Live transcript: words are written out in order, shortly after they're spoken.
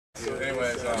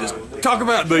Just talk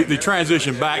about the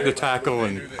transition back to tackle,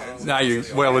 and now you're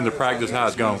well into practice. How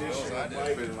it's going?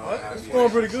 It's going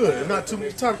pretty good. Not too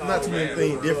many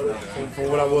things different from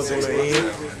what I was on the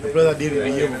end. Plus, I did it the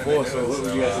year before, so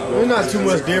it's not too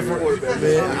much different.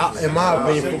 Man, in my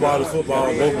opinion, football is football.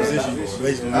 Both positions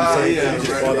basically the same thing.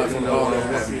 Just fall out from the ball.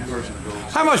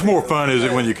 How much more fun is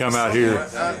it when you come out here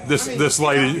this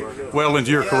late, well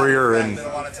into your career, and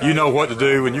you know what to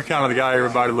do, and you're kind of the guy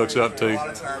everybody looks up to?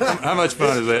 How much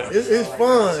fun is that? It's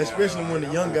fun, especially when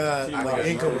the young guys, like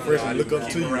incoming freshmen, look up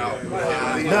to you.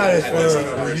 Not as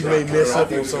fun when you may mess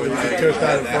up on something you get cursed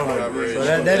out in front of them. So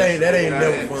that ain't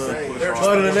never fun.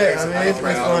 Other than that, I mean, it's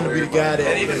fun to be the guy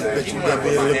that you got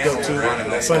being looked up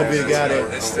to. It's fun to be the guy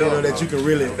that you can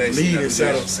really lead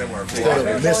instead of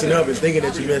messing up and thinking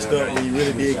that you messed up when you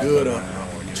really did good, or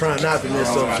trying not to mess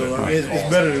up. So I mean, it's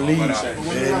better to lead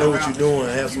and know what you're doing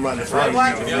and have somebody to follow you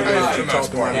and you talk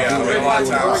to them and do better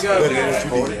than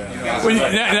what you did. Well,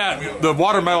 now, the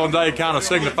watermelon day kind of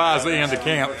signifies the end of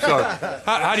camp. So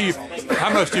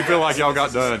how much do you feel like y'all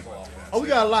got done? Oh, we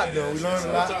got a lot though. We learned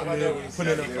a lot. I mean, we put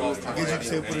in I guess you could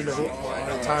say put in the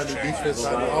entire new defense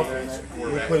side of the offense. We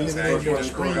put a little bit more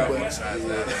screen, but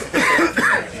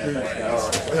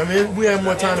I mean, we had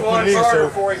more time to put it in, so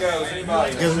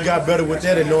I guess we got better with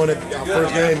that and knowing that our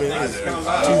first game is 2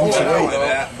 weeks away.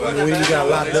 I mean, we got a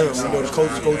lot done. We know the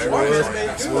coaches know us.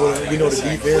 We know the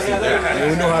defense,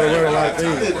 and we know how to learn a lot of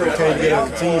things. We came together as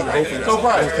a team, and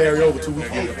hopefully we'll carry over 2 weeks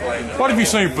ago. What have you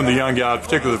seen from the young guys,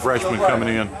 particularly the freshmen coming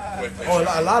in? Oh,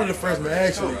 a lot of the freshmen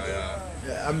actually,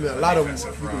 I mean, a lot of them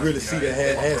you can really see that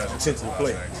has potential to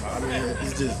play. I mean,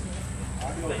 it's just,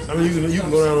 I mean, you can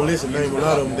go down the list and name a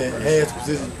lot of them that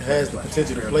has the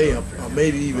potential to play, or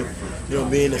maybe even,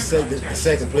 being the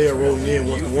second player rolling in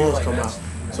once the ones come out.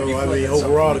 So, I mean,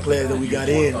 overall, the class that we got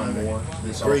in,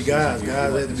 great guys.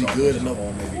 Guys have to be good enough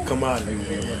to come out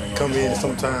and come in and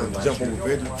sometimes jump over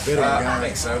veteran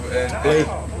guys to play.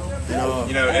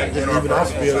 Even off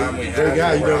the field, great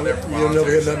guy. You don't never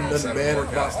hear nothing bad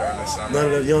about none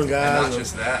of the young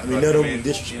guys. I mean, none of them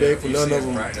disrespectful. None of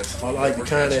them are like the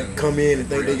kind that come in and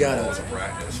think they gotta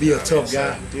be a tough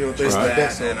guy. Things like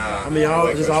that. So, I mean, all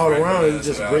around, it's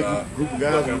just a great group of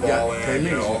guys we got came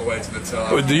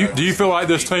in. Do you feel like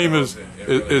this team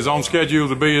is on schedule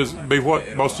to be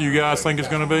what most of you guys think it's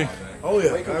going to be? Oh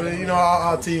yeah, I mean,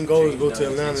 our team goal is to go to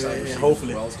Atlanta and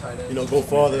hopefully, go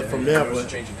farther from there.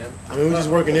 But I mean, we're just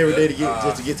working every day to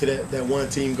get to that one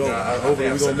team goal. Hopefully,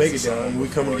 we're gonna make it there. I mean, we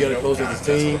coming together close as a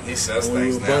team.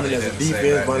 We're bonding as a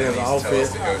defense, bonding as an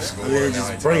offense. I mean,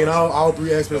 just bringing all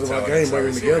three aspects of our game,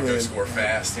 bringing together. And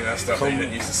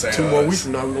come 2 more weeks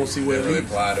from now, we're gonna see where it leads.